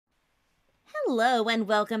Hello and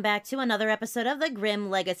welcome back to another episode of the Grimm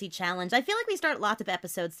Legacy Challenge. I feel like we start lots of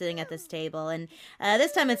episodes sitting at this table, and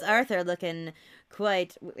this time it's Arthur looking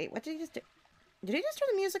quite... Wait, what did he just do? Did he just turn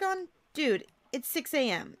the music on? Dude, it's 6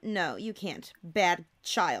 a.m. No, you can't. Bad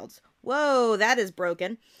child. Whoa, that is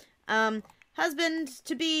broken.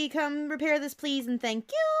 Husband-to-be, come repair this, please, and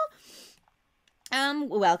thank you.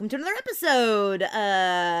 Welcome to another episode.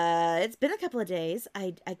 It's been a couple of days.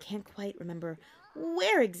 I can't quite remember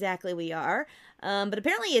where exactly we are, but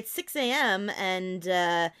apparently it's 6 a.m. and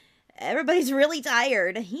everybody's really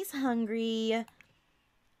tired. He's hungry.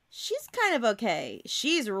 She's kind of okay.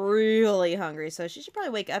 She's really hungry, so she should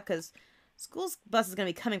probably wake up because school's bus is going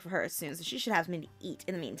to be coming for her soon, so she should have something to eat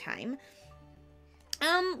in the meantime.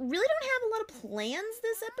 Really don't have a lot of plans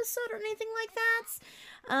this episode or anything like that.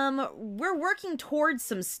 We're working towards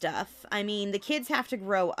some stuff. I mean, the kids have to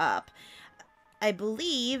grow up. I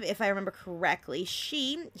believe, if I remember correctly,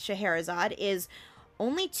 Scheherazade, is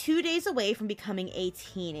only 2 days away from becoming a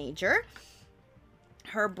teenager.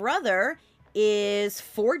 Her brother is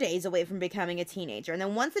 4 days away from becoming a teenager. And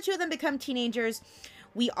then once the two of them become teenagers,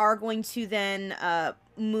 we are going to then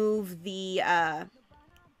move the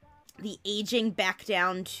aging back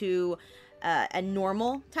down to a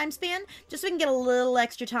normal time span, just so we can get a little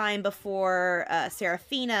extra time before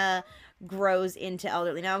Serafina grows into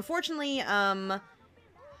elderly. Now, unfortunately, how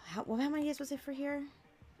many days was it for here?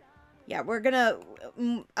 Yeah, we're gonna,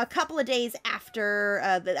 a couple of days after,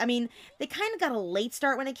 I mean, they kind of got a late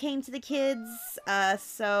start when it came to the kids,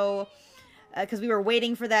 because we were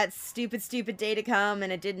waiting for that stupid day to come,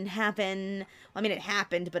 and it didn't happen. Well, I mean, it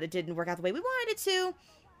happened, but it didn't work out the way we wanted it to.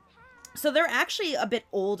 So they're actually a bit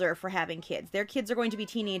older for having kids. Their kids are going to be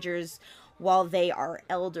teenagers while they are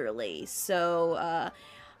elderly. So,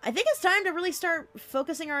 I think it's time to really start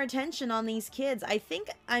focusing our attention on these kids. I think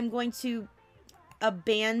I'm going to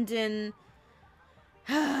abandon...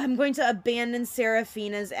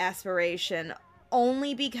 Serafina's aspiration.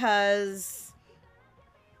 Only because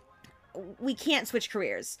we can't switch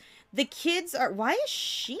careers. The kids are... Why is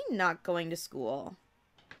she not going to school?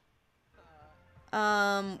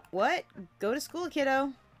 What? Go to school,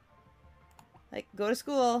 kiddo. Like, go to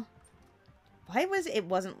school. Why was it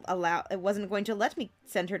wasn't going to let me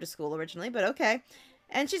send her to school originally, but okay.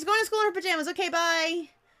 And she's going to school in her pajamas. Okay, bye.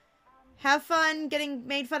 Have fun getting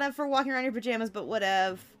made fun of for walking around in your pajamas, but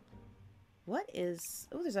whatever. What is...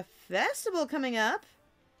 Oh, there's a festival coming up.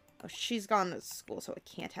 Oh, she's gone to school, so I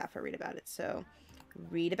can't have her read about it. So,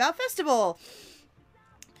 read about festival.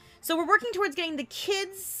 So we're working towards getting the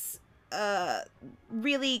kids...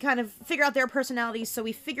 really kind of figure out their personalities, so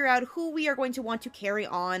we figure out who we are going to want to carry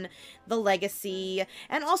on the legacy,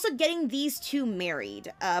 and also getting these two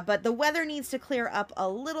married. But the weather needs to clear up a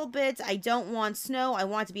little bit. I don't want snow. I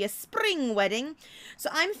want it to be a spring wedding. So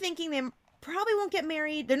I'm thinking they probably won't get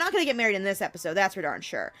married. They're not going to get married in this episode, that's for darn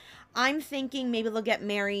sure. I'm thinking maybe they'll get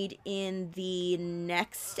married in the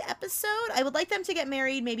next episode. I would like them to get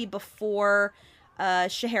married maybe before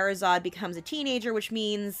Scheherazade becomes a teenager, which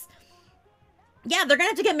means... yeah, they're gonna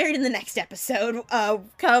have to get married in the next episode.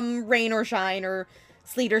 Come rain or shine or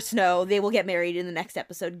sleet or snow, they will get married in the next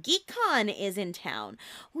episode. GeekCon is in town.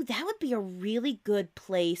 Oh, that would be a really good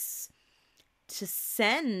place to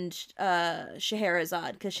send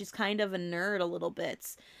Scheherazade, because she's kind of a nerd a little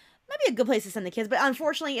bit. Might be a good place to send the kids, but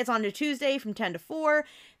unfortunately it's on a Tuesday from 10 to 4.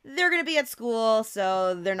 They're gonna be at school,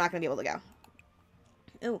 so they're not gonna be able to go.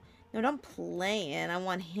 Oh, no, don't play it. I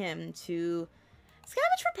want him to...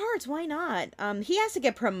 scavenge for parts, why not? He has to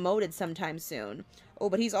get promoted sometime soon. Oh,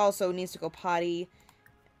 but he's also needs to go potty.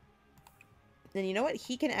 Then you know what?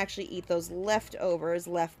 He can actually eat those leftovers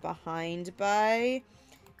left behind by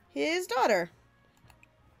his daughter.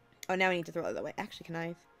 Oh, now I need to throw it away. Actually,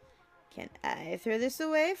 can I throw this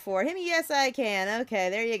away for him? Yes, I can. Okay,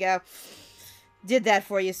 there you go. Did that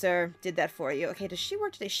for you, sir. Did that for you. Okay, does she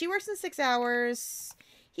work today? She works in 6 hours.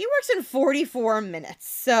 He works in 44 minutes,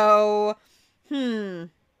 so...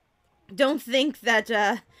 Don't think that,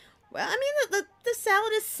 well, I mean, the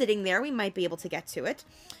salad is sitting there. We might be able to get to it.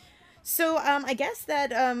 So, I guess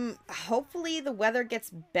that, hopefully the weather gets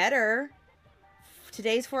better.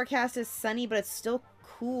 Today's forecast is sunny, but it's still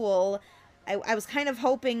cool. I was kind of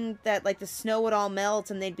hoping that, like, the snow would all melt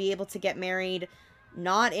and they'd be able to get married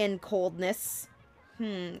not in coldness.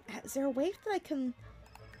 Is there a way that I can...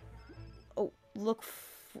 Oh, look...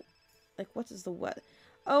 Like, what is the weather?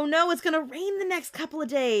 Oh no, it's gonna rain the next couple of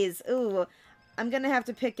days. Ooh, I'm gonna have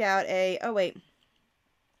to pick out a... Oh, wait.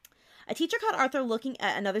 A teacher caught Arthur looking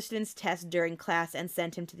at another student's test during class and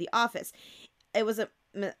sent him to the office. It was a...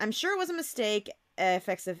 I'm sure it was a mistake,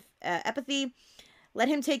 effects of apathy. Let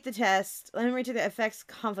him take the test. Let him retake the effects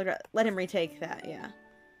conflict. Let him retake that, yeah.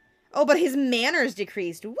 Oh, but his manners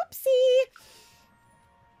decreased. Whoopsie.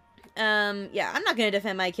 Yeah, I'm not gonna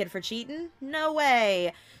defend my kid for cheating. No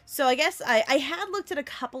way. So I guess I had looked at a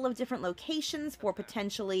couple of different locations for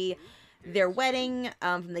potentially their wedding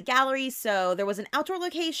from the gallery. So there was an outdoor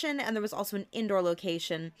location and there was also an indoor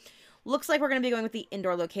location. Looks like we're gonna be going with the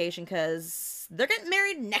indoor location because they're getting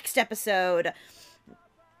married next episode.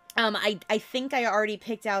 I think I already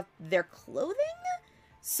picked out their clothing.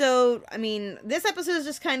 So, I mean, this episode is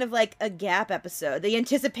just kind of like a gap episode. The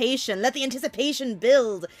anticipation. Let the anticipation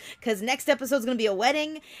build. Because next episode's going to be a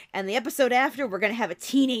wedding. And the episode after, we're going to have a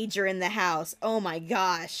teenager in the house. Oh my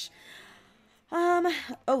gosh.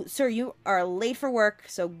 Oh, sir, you are late for work.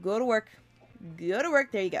 So go to work. Go to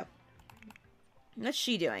work. There you go. What's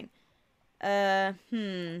she doing?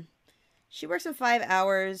 She works in 5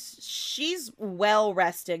 hours. She's well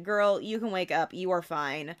rested. Girl, you can wake up. You are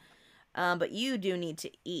fine. But you do need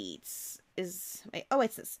to eat. Oh,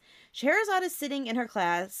 it's this. Scheherazade is sitting in her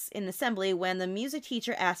class in assembly when the music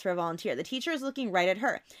teacher asks for a volunteer. The teacher is looking right at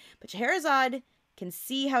her, but Scheherazade can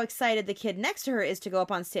see how excited the kid next to her is to go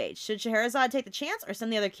up on stage. Should Scheherazade take the chance or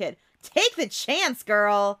send the other kid? Take the chance,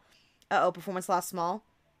 girl! Uh-oh, performance lost small.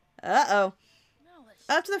 Uh-oh.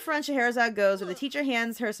 Up to the front, Scheherazade goes, where the teacher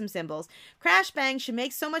hands her some cymbals. Crash, bang, she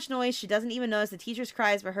makes so much noise she doesn't even notice the teacher's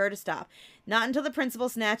cries for her to stop. Not until the principal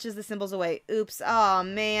snatches the cymbals away. Oops, aw,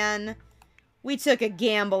 man. We took a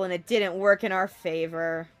gamble and it didn't work in our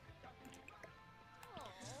favor.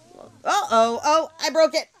 Uh-oh, oh, I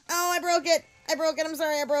broke it. Oh, I broke it. I broke it, I'm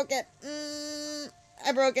sorry, I broke it.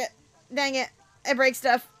 I broke it. Dang it. I break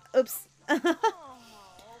stuff. Oops. I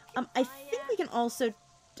think we can also...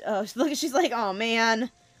 look, she's like, oh man.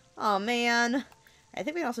 Oh man. I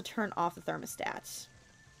think we can also turn off the thermostat.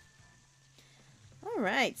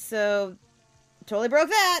 Alright, so totally broke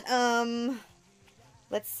that.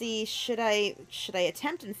 Let's see, should I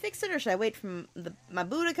attempt and fix it or should I wait for my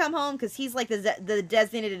boo to come home? Because he's like the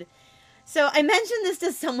designated... So I mentioned this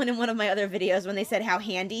to someone in one of my other videos when they said how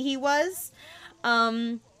handy he was.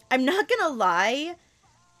 I'm not gonna lie.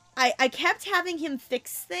 I kept having him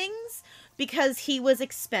fix things because he was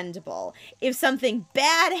expendable. If something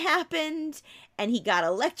bad happened and he got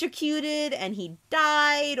electrocuted and he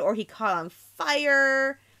died or he caught on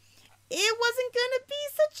fire, it wasn't gonna be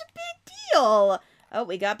such a big deal. Oh,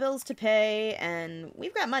 we got bills to pay and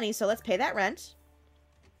we've got money, so let's pay that rent.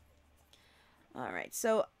 All right,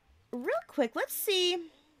 so real quick, let's see.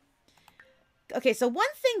 Okay, so one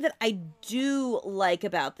thing that I do like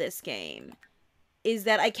about this game is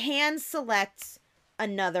that I can select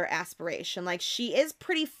another aspiration. Like, she is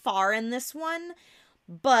pretty far in this one,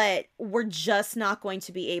 but we're just not going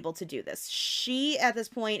to be able to do this. She, at this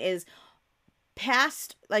point, is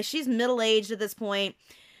past, like, she's middle-aged at this point.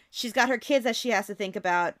 She's got her kids that she has to think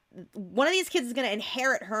about. One of these kids is going to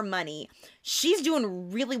inherit her money. She's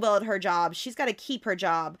doing really well at her job. She's got to keep her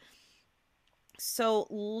job. So,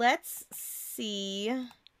 let's see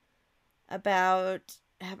about...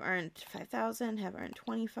 Have earned 5,000, have earned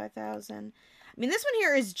 25,000. I mean, this one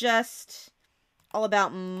here is just all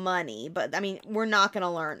about money, but I mean, we're not going to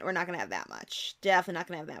learn. We're not going to have that much. Definitely not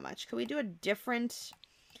going to have that much. Could we do a different...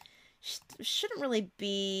 Shouldn't really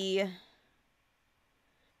be...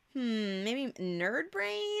 Maybe nerd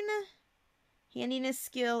brain? Handiness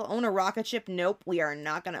skill. Own a rocket ship? Nope, we are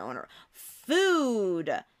not going to own a... Food!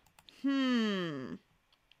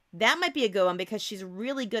 That might be a good one because she's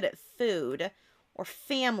really good at food. Or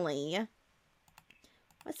family.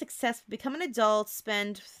 What success? Become an adult.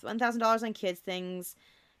 Spend $1,000 on kids things.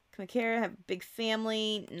 Come care. Have a big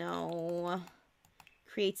family. No.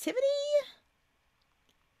 Creativity.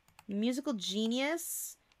 Musical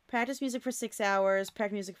genius. Practice music for 6 hours.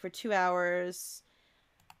 Practice music for 2 hours.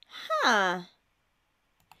 Huh.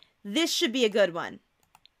 This should be a good one.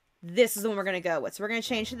 This is the one we're going to go with. So we're going to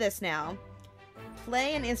change to this now.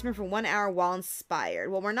 Play an instrument for 1 hour while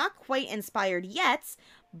inspired. Well, we're not quite inspired yet,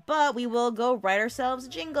 but we will go write ourselves a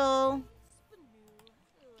jingle.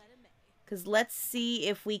 Because let's see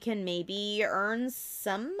if we can maybe earn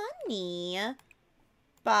some money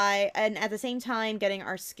by, and at the same time, getting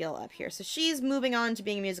our skill up here. So she's moving on to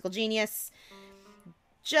being a musical genius,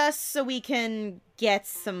 just so we can get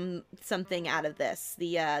something out of this.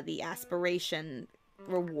 The aspiration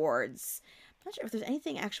rewards. I'm not sure if there's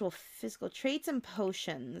anything actual physical. Traits and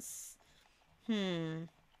potions. See,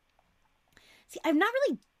 I've not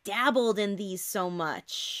really dabbled in these so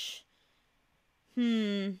much.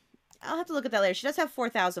 I'll have to look at that later. She does have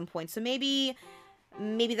 4,000 points, so maybe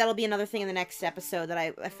that'll be another thing in the next episode that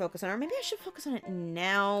I focus on. Or maybe I should focus on it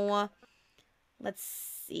now. Let's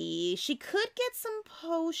see. She could get some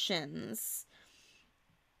potions.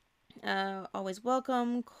 Always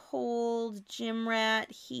welcome. Cold. Gym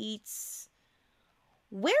rat. Heats.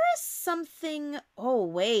 Where is something... Oh,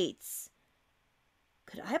 wait.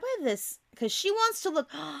 Could I buy this? Because she wants to look...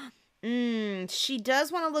 she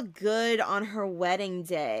does want to look good on her wedding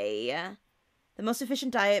day. The most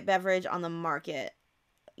efficient diet beverage on the market.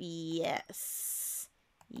 Yes.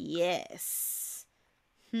 Yes.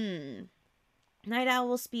 Night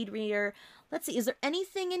Owl, speed reader. Let's see. Is there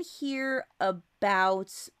anything in here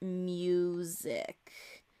about music?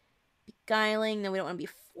 Beguiling. No, we don't want to be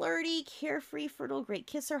flirty. Carefree, fertile, great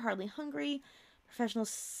kisser, hardly hungry. Professional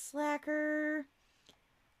slacker.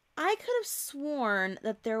 I could have sworn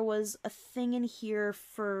that there was a thing in here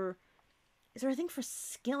for... Is there a thing for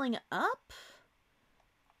skilling up?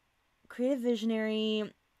 Creative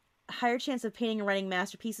visionary. Higher chance of painting and writing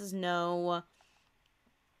masterpieces? No.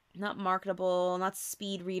 Not marketable. Not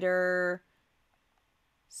speed reader.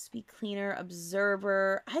 Speed cleaner.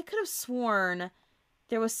 Observer. I could have sworn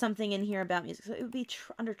there was something in here about music. So it would be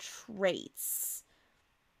under traits.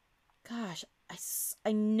 Gosh.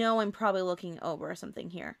 I know I'm probably looking over something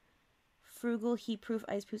here. Frugal, heat-proof,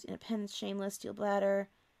 ice-proof, independent, shameless, steel bladder,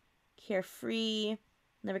 carefree,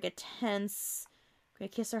 never get tense,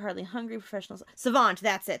 great kisser, hardly hungry, professional, savant,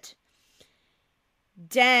 that's it.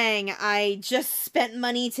 Dang, I just spent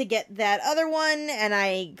money to get that other one, and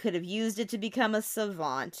I could have used it to become a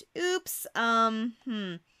savant. Oops,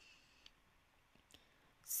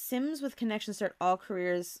 Sims with connections start all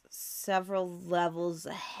careers several levels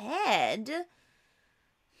ahead.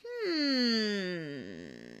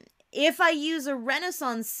 If I use a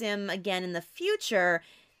Renaissance sim again in the future,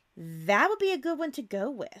 that would be a good one to go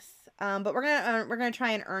with. But we're gonna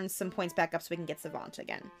try and earn some points back up so we can get Savant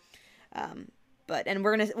again.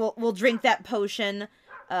 We'll drink that potion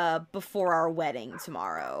before our wedding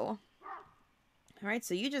tomorrow. All right,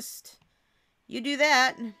 so you do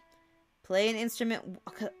that. Play an instrument.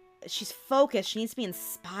 She's focused. She needs to be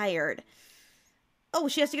inspired. Oh,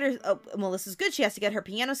 she has to get her... Oh, well, this is good. She has to get her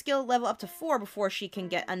piano skill level up to 4 before she can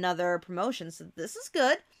get another promotion. So this is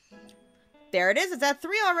good. There it is. It's at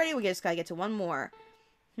 3 already. We just gotta get to 1 more.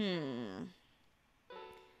 I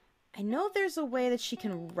know there's a way that she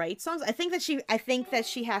can write songs. I think that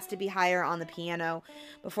she has to be higher on the piano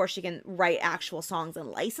before she can write actual songs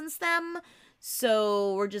and license them.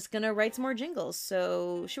 So we're just gonna write some more jingles.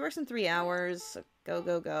 So she works in 3 hours. So go,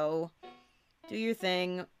 go, go. Do your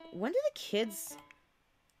thing. When do the kids...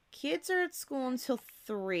 Kids are at school until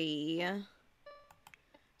 3.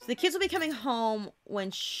 So the kids will be coming home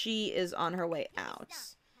when she is on her way out.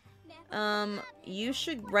 You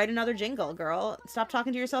should write another jingle, girl. Stop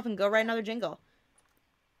talking to yourself and go write another jingle.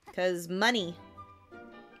 'Cause money.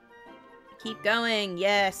 Keep going.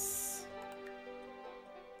 Yes.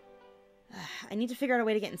 I need to figure out a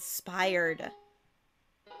way to get inspired.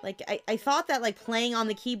 Like, I thought that, like, playing on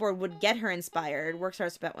the keyboard would get her inspired. Work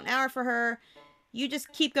starts about 1 hour for her. You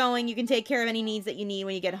just keep going. You can take care of any needs that you need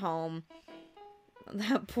when you get home.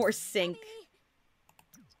 That poor Sink.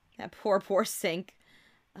 That poor Sink.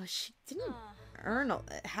 Oh, she didn't earn...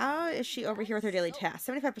 How is she over here with her daily task?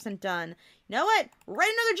 75% done. You know what?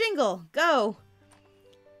 Write another jingle. Go.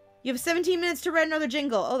 You have 17 minutes to write another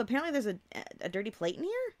jingle. Oh, apparently there's a dirty plate in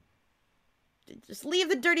here? Just leave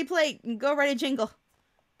the dirty plate and go write a jingle.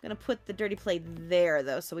 I'm going to put the dirty plate there,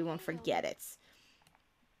 though, so we won't forget it.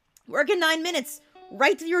 Work in 9 minutes.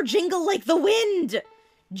 Write your jingle like the wind.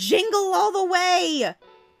 Jingle all the way.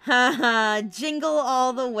 Haha, jingle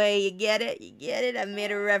all the way. You get it? You get it? I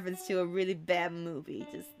made a reference to a really bad movie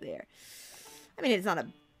just there. I mean, it's not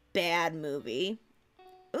a bad movie.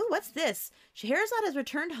 Ooh, what's this? Scheherazade has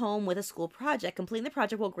returned home with a school project. Completing the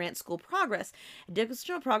project will grant school progress.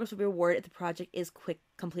 Additional progress will be rewarded if the project is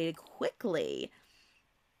completed quickly.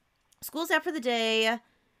 School's out for the day.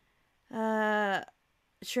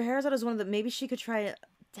 Scheherazade is one of the... Maybe she could try...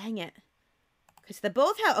 Dang it. Because they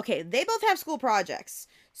both have... Okay, they both have school projects.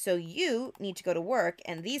 So you need to go to work.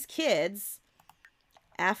 And these kids,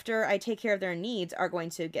 after I take care of their needs, are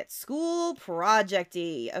going to get school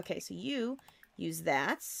project-y. Okay, so you use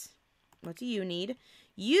that. What do you need?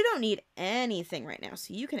 You don't need anything right now.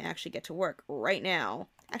 So you can actually get to work right now.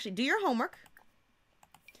 Actually, do your homework.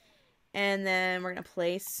 And then we're going to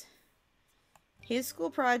place... His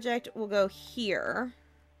school project will go here.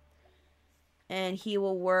 And he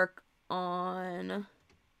will work on...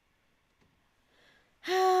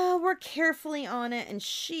 work carefully on it. And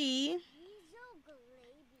she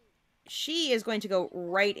is going to go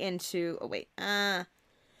right into... Oh, wait.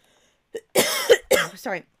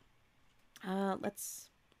 Sorry.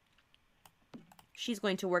 She's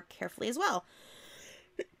going to work carefully as well.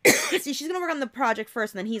 See, she's gonna work on the project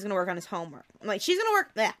first, and then he's gonna work on his homework. Like, she's gonna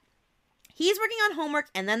work... Yeah. He's working on homework,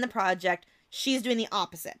 and then the project. She's doing the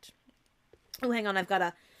opposite. Oh, hang on, I've got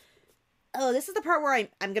a... Oh, this is the part where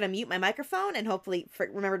I'm gonna mute my microphone, and hopefully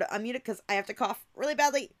remember to unmute it, because I have to cough really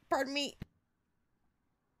badly. Pardon me.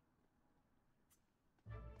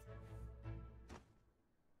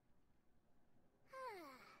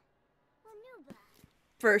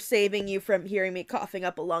 For saving you from hearing me coughing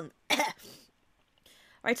up a lung.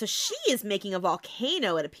 Alright, so she is making a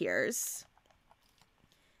volcano, it appears.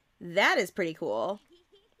 That is pretty cool.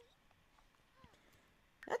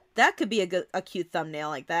 That could be a cute thumbnail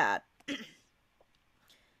like that.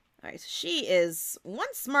 Alright, so she is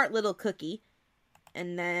one smart little cookie.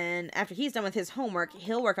 And then after he's done with his homework,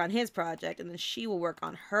 he'll work on his project. And then she will work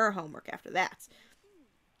on her homework after that.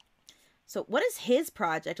 So what is his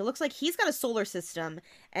project? It looks like he's got a solar system.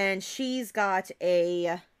 And she's got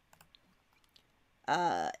a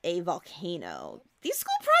volcano. These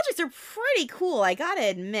school projects are pretty cool, I gotta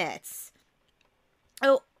admit.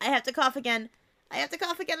 Oh, I have to cough again. I have to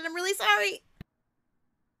cough again, and I'm really sorry.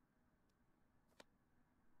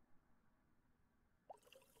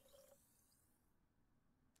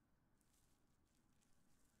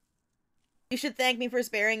 You should thank me for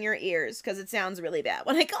sparing your ears, because it sounds really bad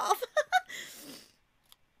when I cough.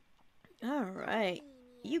 Alright.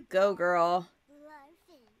 You go, girl.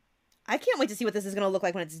 I can't wait to see what this is going to look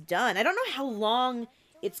like when it's done. I don't know how long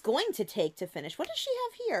it's going to take to finish. What does she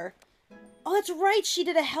have here? Oh, that's right. She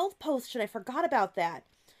did a health potion. I forgot about that.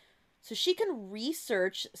 So she can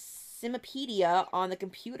research Simopedia on the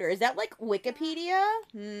computer. Is that like Wikipedia?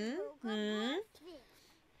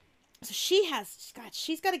 So she's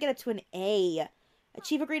got to get up to an A.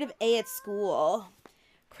 Achieve a grade of A at school.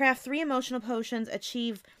 Craft 3 emotional potions.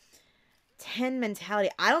 Achieve 10 mentality.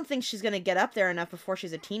 I don't think she's going to get up there enough before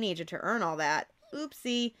she's a teenager to earn all that.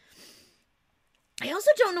 Oopsie. I also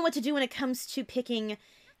don't know what to do when it comes to picking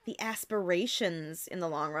the aspirations in the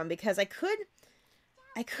long run, because I could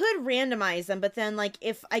randomize them, but then, like,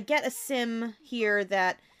 if I get a sim here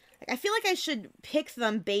that... Like, I feel like I should pick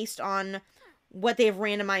them based on what they've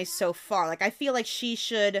randomized so far. Like, I feel like she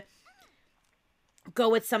should go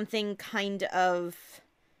with something kind of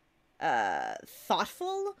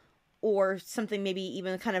thoughtful, or something maybe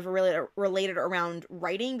even kind of related around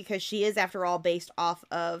writing, because she is, after all, based off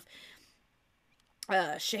of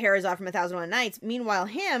Scheherazade from 1001 Nights. Meanwhile,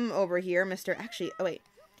 him over here, Mr. Actually, oh wait.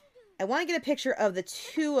 I want to get a picture of the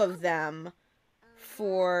two of them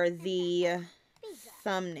for the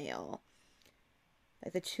thumbnail.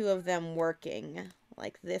 Like the two of them working.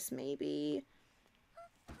 Like this, maybe.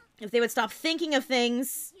 If they would stop thinking of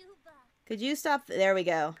things. Could you stop? There we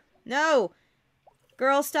go. No!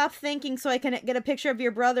 Girl, stop thinking so I can get a picture of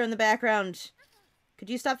your brother in the background. Could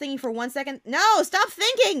you stop thinking for 1 second? No! Stop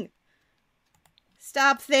thinking!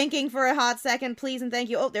 Stop thinking for a hot second, please, and thank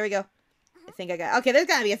you. Oh, there we go. I think I got... Okay, there's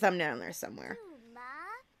gotta be a thumbnail in there somewhere.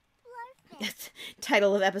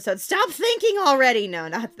 Title of episode. Stop thinking already! No,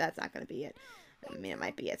 that's not gonna be it. I mean, it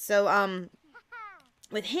might be it. So,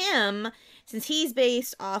 with him, since he's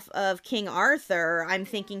based off of King Arthur, I'm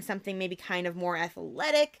thinking something maybe kind of more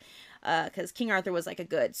athletic. Because King Arthur was, like, a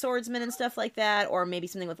good swordsman and stuff like that. Or maybe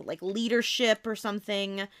something with, like, leadership or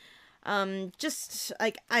something. Just,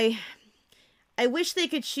 like, I wish they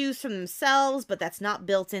could choose from themselves, but that's not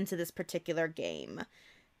built into this particular game.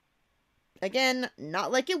 Again,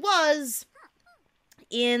 not like it was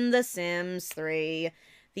in The Sims 3.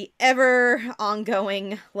 The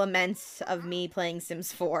ever-ongoing lament of me playing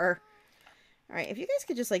Sims 4. Alright, if you guys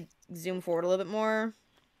could just, like, zoom forward a little bit more.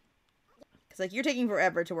 Because, like, you're taking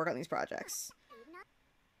forever to work on these projects.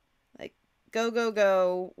 Like, go, go,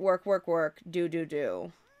 go, work, work, work, do, do,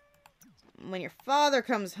 do. When your father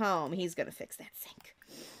comes home, he's gonna fix that sink.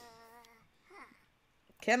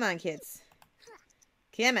 Come on, kids.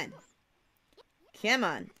 Come on. Come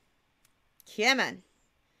on. Come on.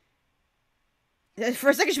 For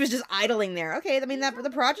a second, she was just idling there. Okay, I mean, the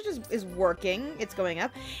project is working. It's going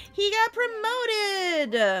up. He got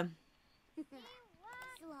promoted!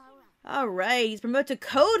 Alright, he's promoted to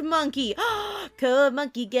Code Monkey. Code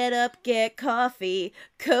Monkey, get up, get coffee.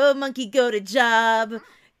 Code Monkey, go to job.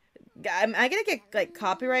 Am I gonna get, like,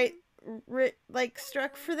 copyright, like,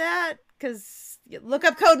 struck for that? Because, look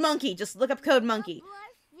up Code Monkey. Just look up Code Monkey.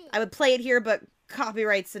 I would play it here, but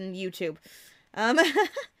copyrights in YouTube.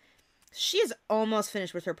 She is almost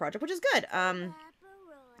finished with her project, which is good.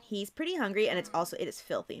 He's pretty hungry, and it is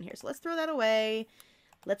filthy in here. So let's throw that away.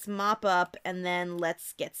 Let's mop up, and then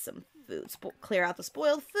let's get some food. Clear out the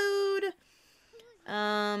spoiled food.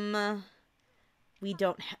 We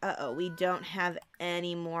don't have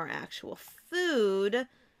any more actual food.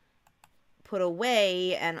 put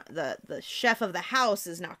away, and the chef of the house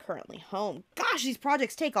is not currently home. Gosh, these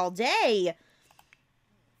projects take all day!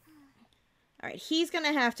 Alright, he's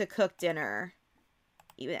gonna have to cook dinner.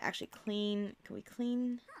 Even actually clean... Can we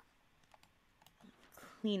clean?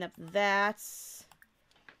 Clean up that.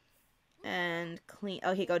 And clean...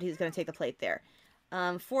 Oh, he's gonna take the plate there.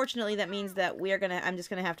 Fortunately, that means that I'm just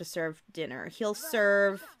gonna have to serve dinner. He'll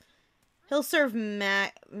serve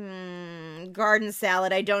garden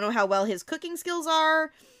salad. I don't know how well his cooking skills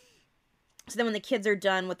are. So then when the kids are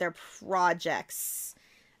done with their projects...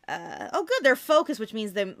 oh, good, they're focused, which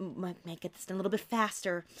means they might make it a little bit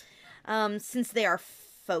faster. Since they are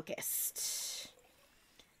focused.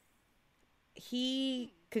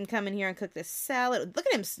 He can come in here and cook this salad. Look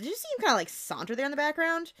at him. Did you see him kind of like saunter there in the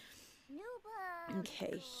background?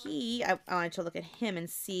 Okay, I wanted to look at him and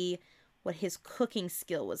see what his cooking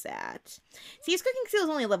skill was at. See, his cooking skill is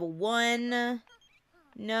only level 1.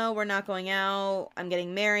 No, we're not going out. I'm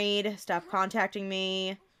getting married. Stop contacting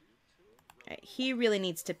me. Right, he really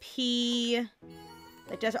needs to pee.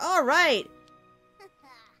 All right.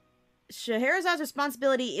 Scheherazad's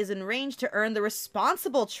responsibility is in range to earn the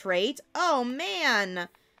responsible trait. Oh, man.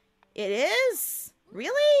 It is?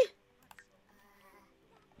 Really?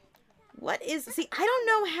 What is... See, I don't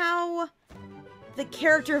know how the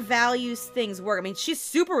character values things work. I mean, she's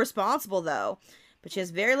super responsible, though. But she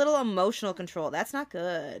has very little emotional control. That's not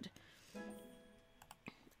good.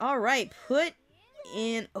 All right, put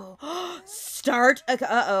in... Oh, start...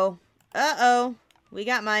 Uh-oh. Uh-oh. We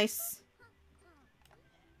got mice.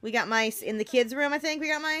 We got mice in the kids' room, I think. We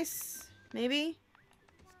got mice. Maybe?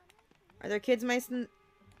 Are there kids' mice in...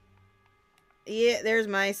 Yeah, there's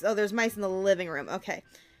mice. Oh, there's mice in the living room. Okay.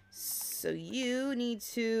 So you need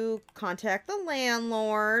to contact the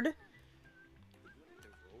landlord.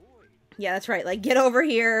 Yeah, that's right. Like, get over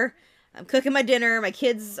here. I'm cooking my dinner. My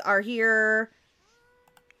kids are here.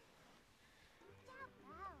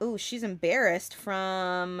 Oh, she's embarrassed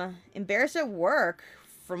from... Embarrassed at work.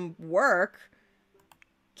 From work.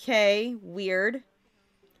 Okay, weird.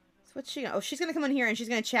 So what's she... Oh, she's gonna come in here and she's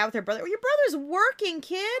gonna chat with her brother. Oh, your brother's working,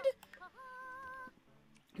 kid!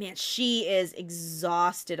 Man, she is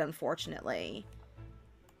exhausted, unfortunately.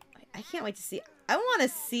 I can't wait to see... I want to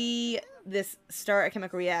see this start a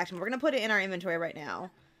chemical reaction. We're gonna put it in our inventory right now.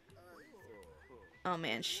 Oh,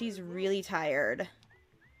 man, she's really tired.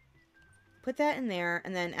 Put that in there,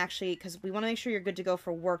 and then actually, because we want to make sure you're good to go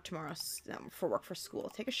for work tomorrow. For school.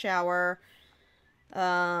 Take a shower.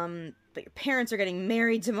 But your parents are getting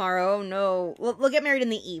married tomorrow. Oh, no. Well, they'll get married in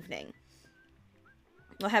the evening.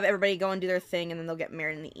 We'll have everybody go and do their thing, and then they'll get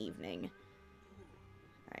married in the evening.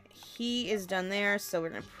 Alright, he is done there, so we're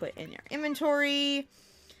gonna put in your inventory.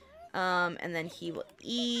 And then he will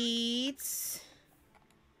eat.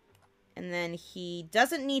 And then he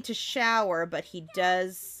doesn't need to shower, but he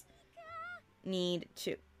does need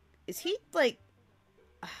to... Is he, like...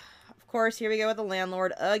 Of course, here we go with the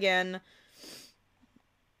landlord again.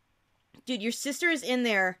 Dude, your sister is in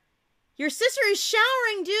there. Your sister is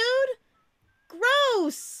showering, dude!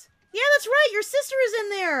 Gross! Yeah, that's right, your sister is in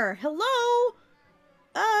there! Hello?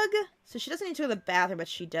 Ugh. So she doesn't need to go to the bathroom, but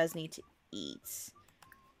she does need to eat.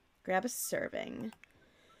 Grab a serving.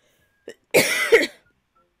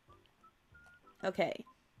 Okay.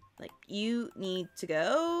 Like, you need to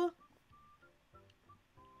go.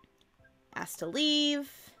 Ask to leave.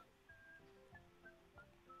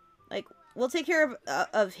 Like, we'll take care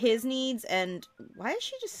of his needs, and why is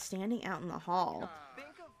she just standing out in the hall?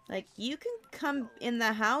 Like, you can come in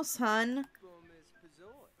the house, hun.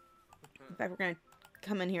 In fact, we're gonna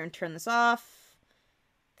come in here and turn this off.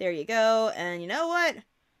 There you go, and you know what?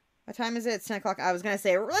 What time is it? It's 10 o'clock. I was gonna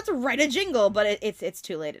say, let's write a jingle, but it's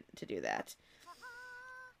too late to do that.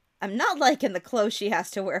 I'm not liking the clothes she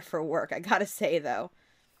has to wear for work, I gotta say, though.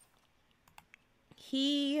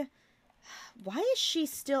 Why is she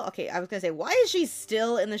still... Okay, I was gonna say, why is she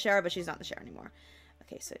still in the shower, but she's not in the shower anymore.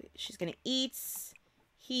 Okay, so she's gonna eat.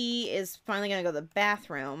 He is finally gonna go to the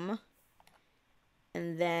bathroom.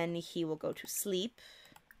 And then he will go to sleep.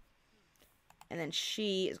 And then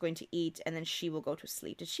she is going to eat, and then she will go to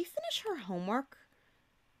sleep. Did she finish her homework?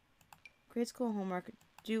 Grade school homework.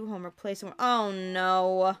 Do homework. Play somewhere. Oh,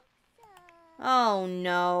 no. Oh,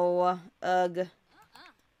 no. Ugh.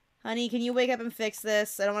 Honey, can you wake up and fix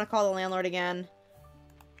this? I don't want to call the landlord again.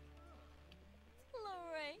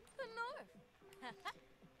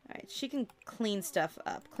 Alright, she can clean stuff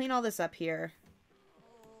up. Clean all this up here.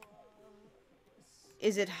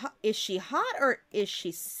 Is she hot or is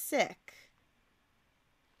she sick?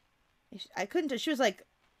 I couldn't tell. She was like,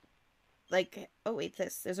 oh wait,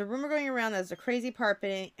 there's a rumor going around that there's a crazy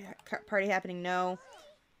party happening. No.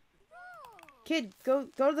 Kid, go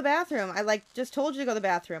to the bathroom. I, like, just told you to go to the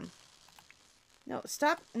bathroom. No,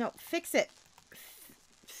 stop. No, fix it.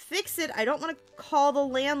 Fix it. I don't want to call the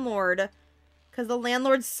landlord. Because the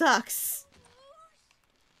landlord sucks.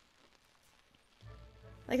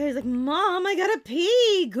 Like, he's like, Mom, I gotta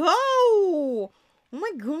pee. Go. Oh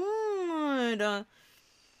my god.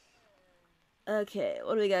 Okay,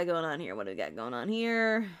 what do we got going on here? What do we got going on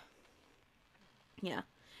here? Yeah.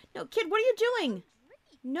 No, kid, what are you doing?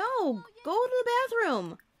 No, go to the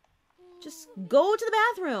bathroom. Just go to the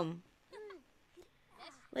bathroom.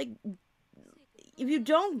 Like, if you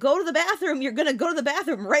don't go to the bathroom, you're gonna go to the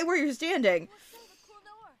bathroom right where you're standing.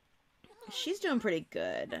 She's doing pretty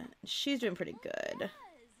good. She's doing pretty good.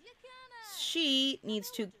 She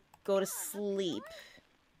needs to go to sleep.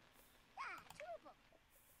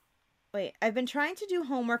 Wait, I've been trying to do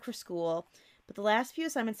homework for school, but the last few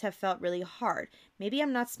assignments have felt really hard. Maybe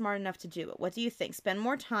I'm not smart enough to do it. What do you think? Spend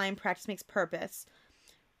more time. Practice makes purpose.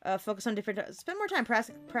 Focus on different... Spend more time.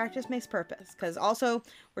 Practice makes purpose. Because also,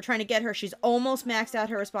 we're trying to get her. She's almost maxed out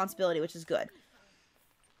her responsibility, which is good.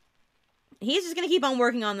 He's just going to keep on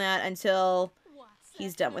working on that until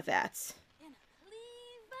he's done with that.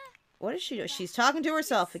 What is she doing? She's talking to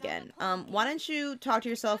herself again. Why don't you talk to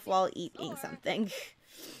yourself while eating something?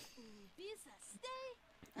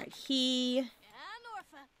 Alright,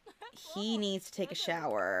 he needs to take a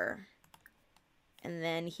shower. And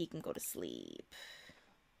then he can go to sleep.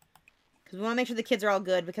 Because we want to make sure the kids are all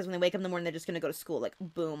good, because when they wake up in the morning, they're just going to go to school. Like,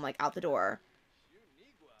 boom, like, out the door.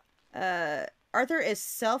 Arthur is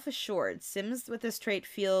self-assured. Sims with this trait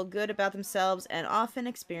feel good about themselves and often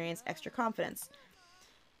experience extra confidence.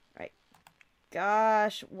 Right.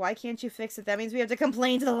 Gosh, why can't you fix it? That means we have to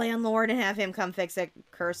complain to the landlord and have him come fix it.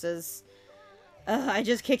 Curses. I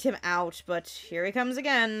just kicked him out, but here he comes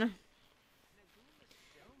again.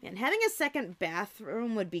 Man, having a second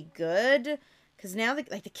bathroom would be good. Because now, the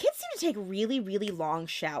kids seem to take really, really long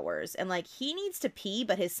showers. And, like, he needs to pee,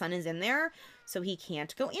 but his son is in there, so he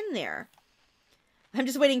can't go in there. I'm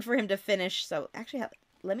just waiting for him to finish. So, actually,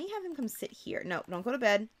 let me have him come sit here. No, don't go to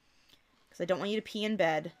bed. Because I don't want you to pee in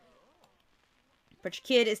bed. But your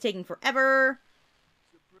kid is taking forever.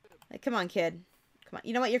 Like, come on, kid. Come on.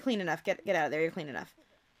 You know what? You're clean enough. Get out of there. You're clean enough.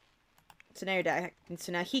 So now you're done.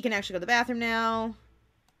 So now he can actually go to the bathroom now.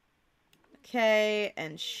 Okay,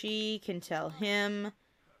 and she can tell him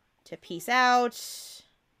to peace out.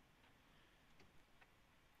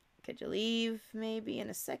 Could you leave maybe in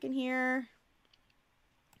a second here?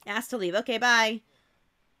 Ask to leave. Okay, bye.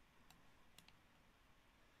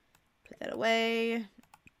 Put that away.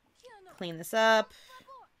 Clean this up.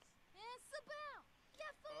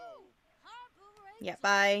 Yeah,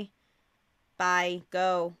 bye. Bye.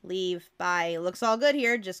 Go. Leave. Bye. Looks all good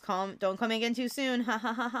here. Just don't come again too soon. Ha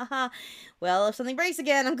ha ha ha ha. Well, if something breaks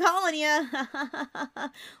again, I'm calling you. Ha ha ha ha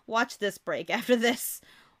ha. Watch this break after this.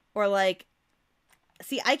 Or like,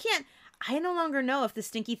 see, I no longer know if the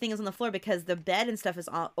stinky thing is on the floor because the bed and stuff is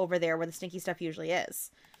over there where the stinky stuff usually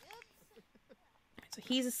is. So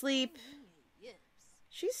he's asleep.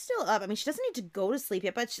 She's still up. I mean, she doesn't need to go to sleep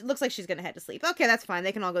yet, but it looks like she's going to head to sleep. Okay, that's fine.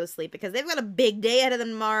 They can all go to sleep because they've got a big day ahead of them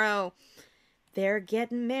tomorrow. They're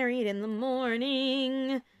getting married in the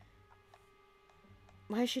morning.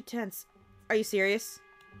 Why is she tense? Are you serious?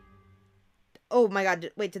 Oh my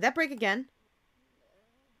god. Wait, did that break again?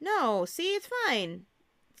 No. See, it's fine.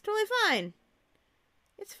 It's totally fine.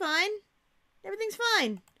 It's fine. Everything's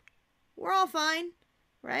fine. We're all fine.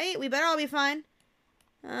 Right? We better all be fine.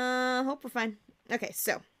 Hope we're fine. Okay,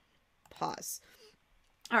 so. Pause.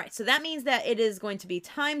 Alright, so that means that it is going to be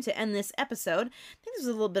time to end this episode. I think this is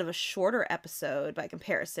a little bit of a shorter episode by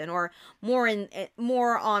comparison, or more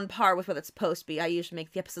on par with what it's supposed to be. I usually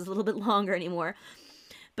make the episodes a little bit longer anymore.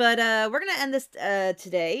 But we're going to end this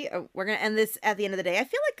today. We're going to end this at the end of the day. I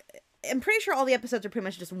feel like, I'm pretty sure all the episodes are pretty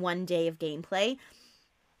much just one day of gameplay.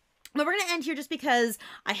 But we're going to end here just because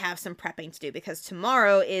I have some prepping to do, because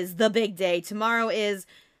tomorrow is the big day. Tomorrow is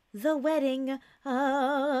the wedding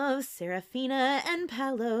of Serafina and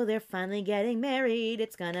Paolo. They're finally getting married.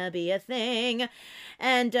 It's gonna be a thing.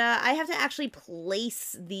 And I have to actually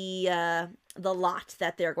place the lot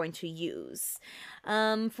that they're going to use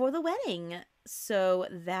for the wedding. So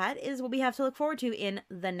that is what we have to look forward to in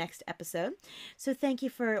the next episode. So thank you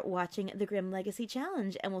for watching the Grimm Legacy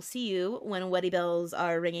Challenge, and we'll see you when wedding bells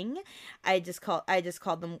are ringing. I just called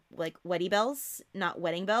them like wedding bells, not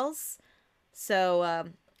wedding bells. So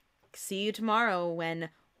see you tomorrow when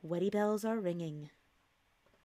wedding bells are ringing.